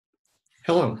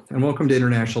Hello, and welcome to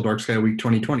International Dark Sky Week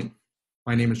 2020.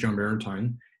 My name is John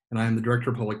Barentine, and I am the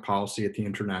Director of Public Policy at the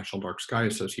International Dark Sky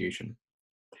Association.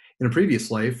 In a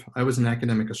previous life, I was an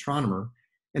academic astronomer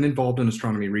and involved in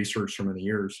astronomy research for many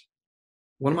years.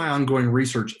 One of my ongoing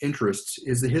research interests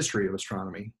is the history of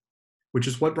astronomy, which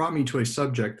is what brought me to a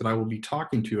subject that I will be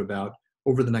talking to you about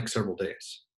over the next several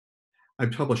days.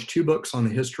 I've published 2 books on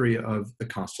the history of the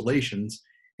constellations,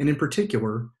 and in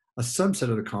particular, a subset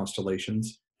of the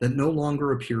constellations that no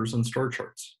longer appears on star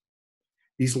charts.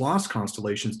 These lost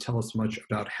constellations tell us much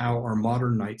about how our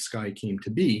modern night sky came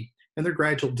to be, and their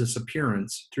gradual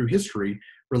disappearance through history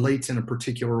relates in a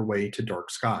particular way to dark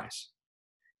skies.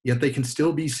 Yet they can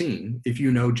still be seen if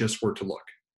you know just where to look.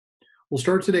 We'll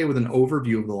start today with an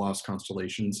overview of the lost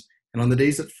constellations, and on the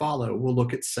days that follow, we'll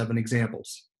look at 7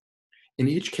 examples. In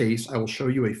each case, I will show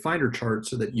you a finder chart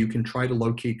so that you can try to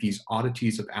locate these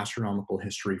oddities of astronomical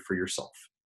history for yourself.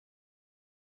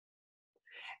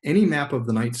 Any map of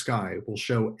the night sky will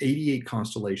show 88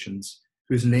 constellations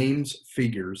whose names,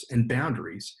 figures, and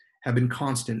boundaries have been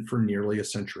constant for nearly a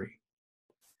century.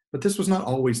 But this was not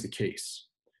always the case.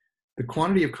 The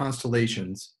quantity of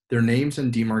constellations, their names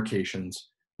and demarcations,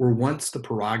 were once the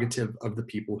prerogative of the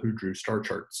people who drew star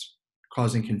charts,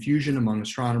 causing confusion among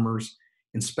astronomers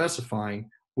in specifying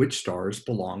which stars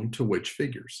belonged to which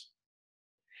figures.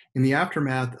 In the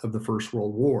aftermath of the First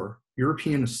World War,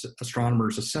 European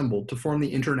astronomers assembled to form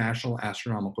the International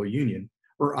Astronomical Union,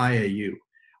 or IAU,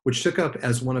 which took up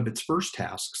as one of its first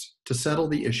tasks to settle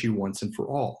the issue once and for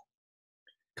all.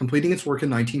 Completing its work in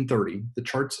 1930, the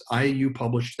charts IAU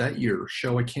published that year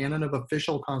show a canon of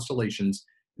official constellations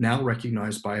now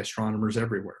recognized by astronomers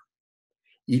everywhere.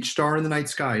 Each star in the night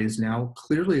sky is now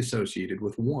clearly associated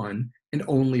with one and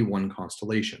only one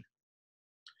constellation.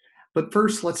 But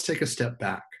first, let's take a step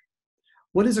back.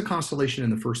 What is a constellation in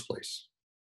the first place?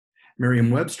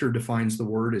 Merriam-Webster defines the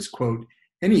word as, quote,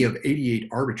 any of 88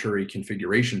 arbitrary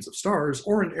configurations of stars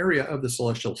or an area of the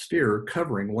celestial sphere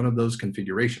covering one of those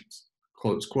configurations,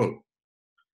 close quote.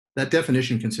 That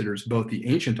definition considers both the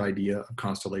ancient idea of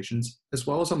constellations as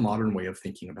well as a modern way of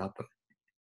thinking about them.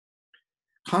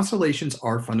 Constellations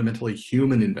are fundamentally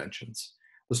human inventions.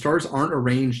 The stars aren't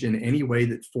arranged in any way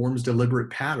that forms deliberate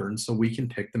patterns so we can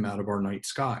pick them out of our night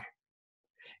sky.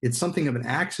 It's something of an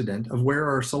accident of where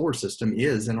our solar system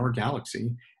is in our galaxy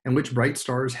and which bright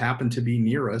stars happen to be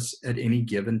near us at any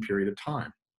given period of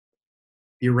time.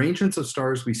 The arrangements of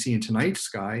stars we see in tonight's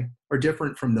sky are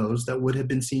different from those that would have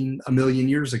been seen 1 million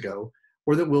years ago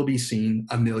or that will be seen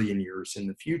 1 million years in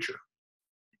the future.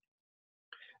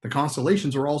 The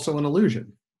constellations are also an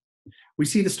illusion. We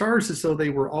see the stars as though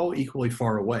they were all equally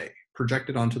far away,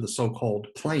 projected onto the so-called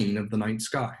plane of the night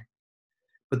sky.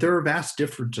 But there are vast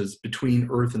differences between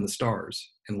Earth and the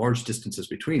stars, and large distances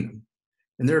between them.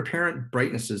 And their apparent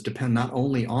brightnesses depend not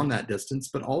only on that distance,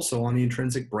 but also on the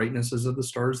intrinsic brightnesses of the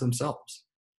stars themselves.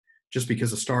 Just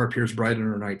because a star appears bright in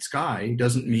our night sky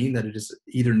doesn't mean that it is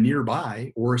either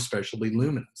nearby or especially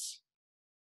luminous.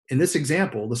 In this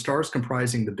example, the stars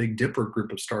comprising the Big Dipper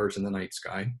group of stars in the night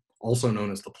sky, also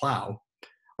known as the Plough,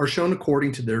 are shown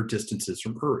according to their distances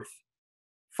from Earth.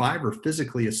 5 are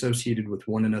physically associated with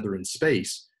one another in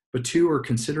space, but 2 are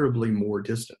considerably more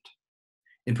distant.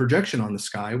 In projection on the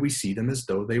sky, we see them as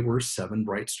though they were 7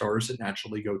 bright stars that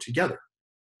naturally go together.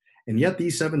 And yet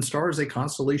these 7 stars a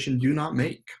constellation do not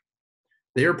make.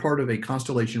 They are part of a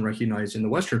constellation recognized in the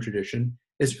Western tradition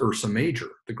as Ursa Major,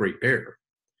 the Great Bear.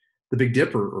 The Big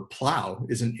Dipper, or Plough,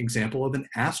 is an example of an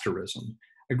asterism,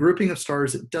 a grouping of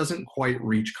stars that doesn't quite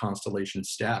reach constellation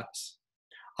status.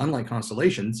 Unlike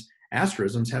constellations,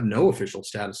 asterisms have no official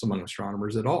status among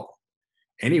astronomers at all.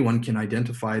 Anyone can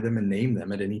identify them and name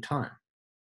them at any time.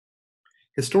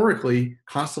 Historically,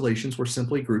 constellations were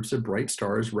simply groups of bright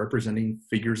stars representing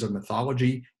figures of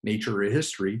mythology, nature, or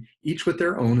history, each with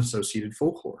their own associated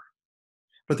folklore.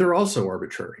 But they're also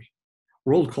arbitrary.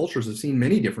 World cultures have seen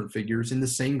many different figures in the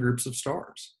same groups of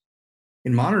stars.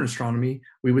 In modern astronomy,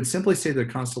 we would simply say that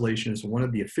a constellation is one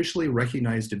of the officially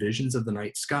recognized divisions of the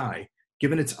night sky,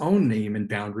 given its own name and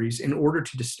boundaries in order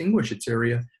to distinguish its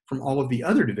area from all of the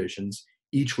other divisions,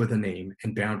 each with a name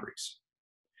and boundaries.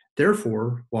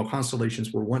 Therefore, while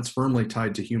constellations were once firmly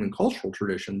tied to human cultural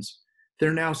traditions,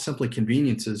 they're now simply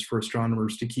conveniences for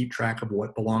astronomers to keep track of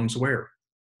what belongs where.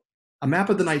 A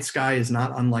map of the night sky is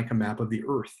not unlike a map of the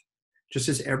Earth. Just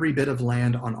as every bit of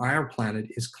land on our planet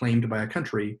is claimed by a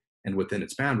country and within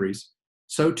its boundaries,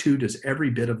 so too does every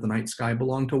bit of the night sky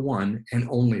belong to one and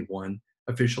only one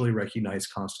officially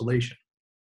recognized constellation.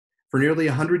 For nearly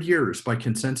 100 years, by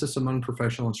consensus among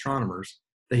professional astronomers,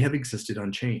 they have existed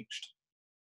unchanged.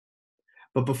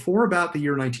 But before about the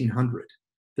year 1900,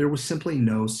 there was simply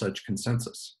no such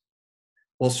consensus.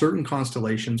 While certain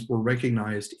constellations were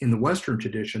recognized in the Western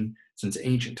tradition since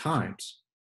ancient times,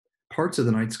 parts of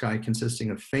the night sky consisting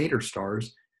of fainter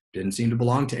stars didn't seem to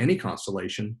belong to any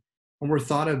constellation and were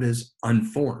thought of as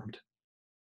unformed.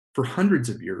 For hundreds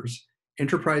of years,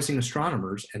 enterprising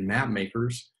astronomers and map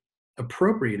makers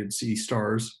appropriated these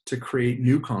stars to create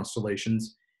new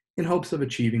constellations in hopes of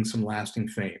achieving some lasting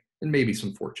fame and maybe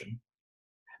some fortune.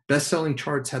 Best-selling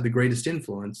charts had the greatest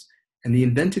influence, and the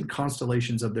invented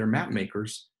constellations of their map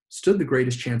makers stood the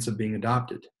greatest chance of being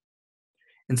adopted.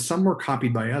 And some were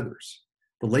copied by others.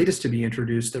 The latest to be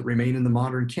introduced that remain in the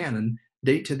modern canon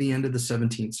date to the end of the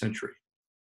 17th century.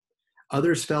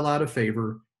 Others fell out of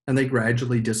favor, and they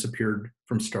gradually disappeared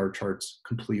from star charts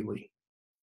completely.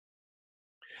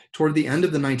 Toward the end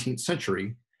of the 19th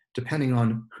century, depending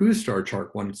on whose star chart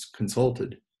one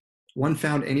consulted, one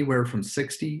found anywhere from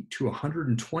 60 to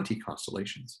 120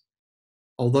 constellations.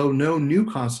 Although no new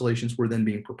constellations were then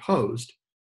being proposed,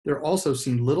 there also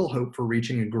seemed little hope for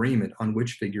reaching agreement on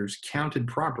which figures counted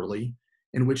properly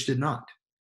and which did not.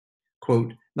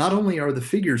 Quote, "Not only are the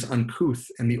figures uncouth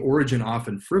and the origin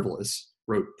often frivolous,"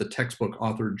 wrote the textbook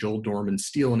author Joel Dorman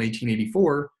Steele in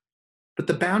 1884, "but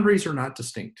the boundaries are not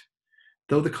distinct.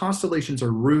 Though the constellations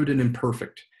are rude and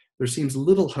imperfect, there seems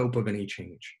little hope of any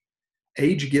change.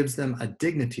 Age gives them a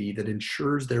dignity that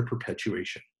ensures their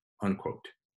perpetuation," unquote.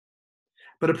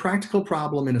 But a practical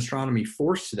problem in astronomy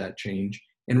forced that change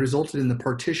and resulted in the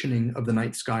partitioning of the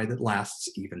night sky that lasts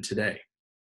even today.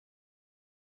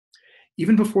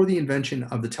 Even before the invention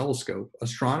of the telescope,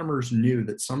 astronomers knew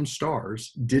that some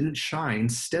stars didn't shine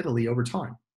steadily over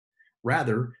time.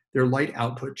 Rather, their light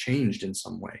output changed in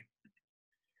some way.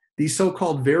 These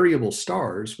so-called variable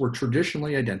stars were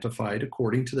traditionally identified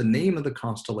according to the name of the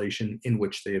constellation in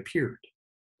which they appeared.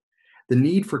 The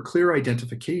need for clear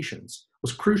identifications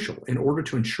was crucial in order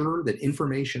to ensure that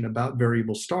information about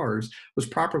variable stars was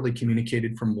properly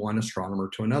communicated from one astronomer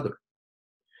to another.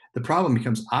 The problem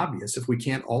becomes obvious if we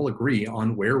can't all agree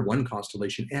on where one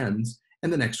constellation ends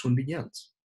and the next one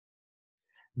begins.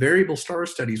 Variable star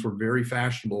studies were very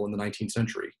fashionable in the 19th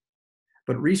century,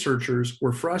 but researchers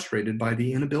were frustrated by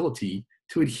the inability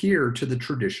to adhere to the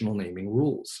traditional naming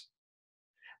rules.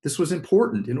 This was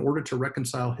important in order to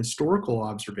reconcile historical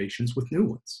observations with new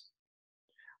ones.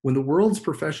 When the world's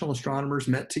professional astronomers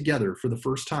met together for the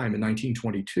first time in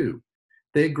 1922,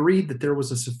 they agreed that there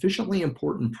was a sufficiently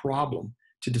important problem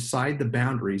to decide the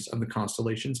boundaries of the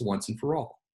constellations once and for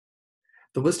all.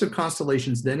 The list of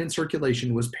constellations then in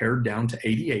circulation was pared down to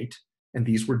 88, and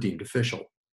these were deemed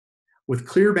official. With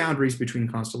clear boundaries between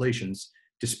constellations,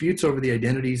 disputes over the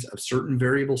identities of certain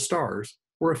variable stars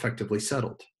were effectively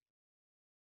settled.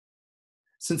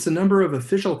 Since the number of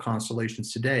official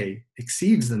constellations today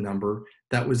exceeds the number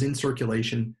that was in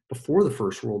circulation before the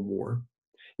First World War,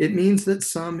 it means that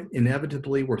some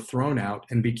inevitably were thrown out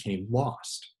and became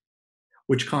lost.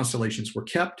 Which constellations were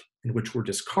kept and which were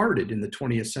discarded in the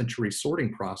 20th century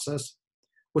sorting process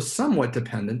was somewhat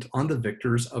dependent on the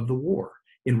victors of the war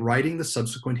in writing the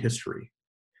subsequent history.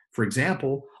 For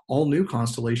example, all new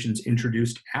constellations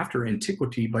introduced after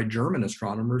antiquity by German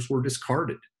astronomers were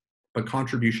discarded, but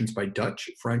contributions by Dutch,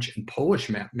 French, and Polish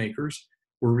map makers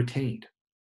were retained.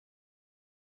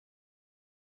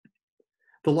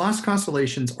 The lost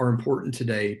constellations are important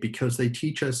today because they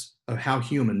teach us of how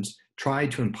humans try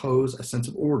to impose a sense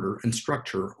of order and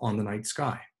structure on the night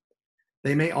sky.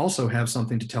 They may also have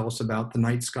something to tell us about the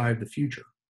night sky of the future.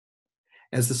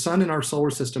 As the sun in our solar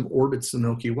system orbits the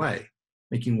Milky Way,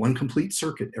 making one complete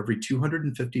circuit every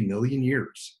 250 million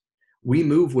years, we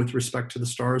move with respect to the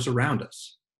stars around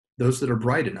us, those that are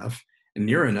bright enough and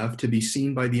near enough to be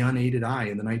seen by the unaided eye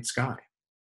in the night sky.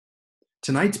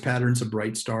 Tonight's patterns of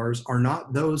bright stars are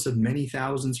not those of many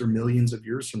thousands or millions of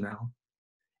years from now.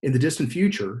 In the distant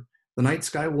future, the night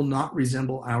sky will not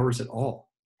resemble ours at all,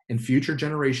 and future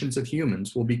generations of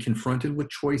humans will be confronted with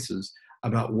choices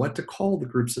about what to call the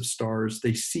groups of stars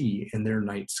they see in their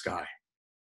night sky.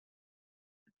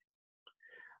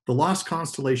 The lost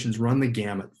constellations run the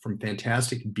gamut from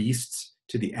fantastic beasts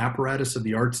to the apparatus of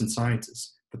the arts and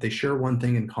sciences, but they share one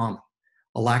thing in common: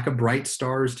 a lack of bright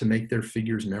stars to make their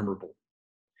figures memorable.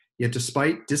 Yet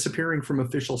despite disappearing from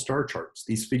official star charts,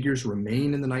 these figures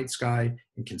remain in the night sky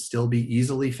and can still be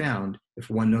easily found if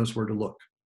one knows where to look.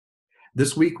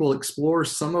 This week, we'll explore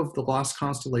some of the lost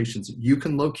constellations you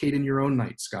can locate in your own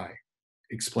night sky,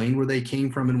 explain where they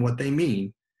came from and what they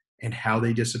mean, and how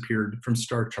they disappeared from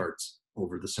star charts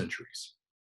over the centuries.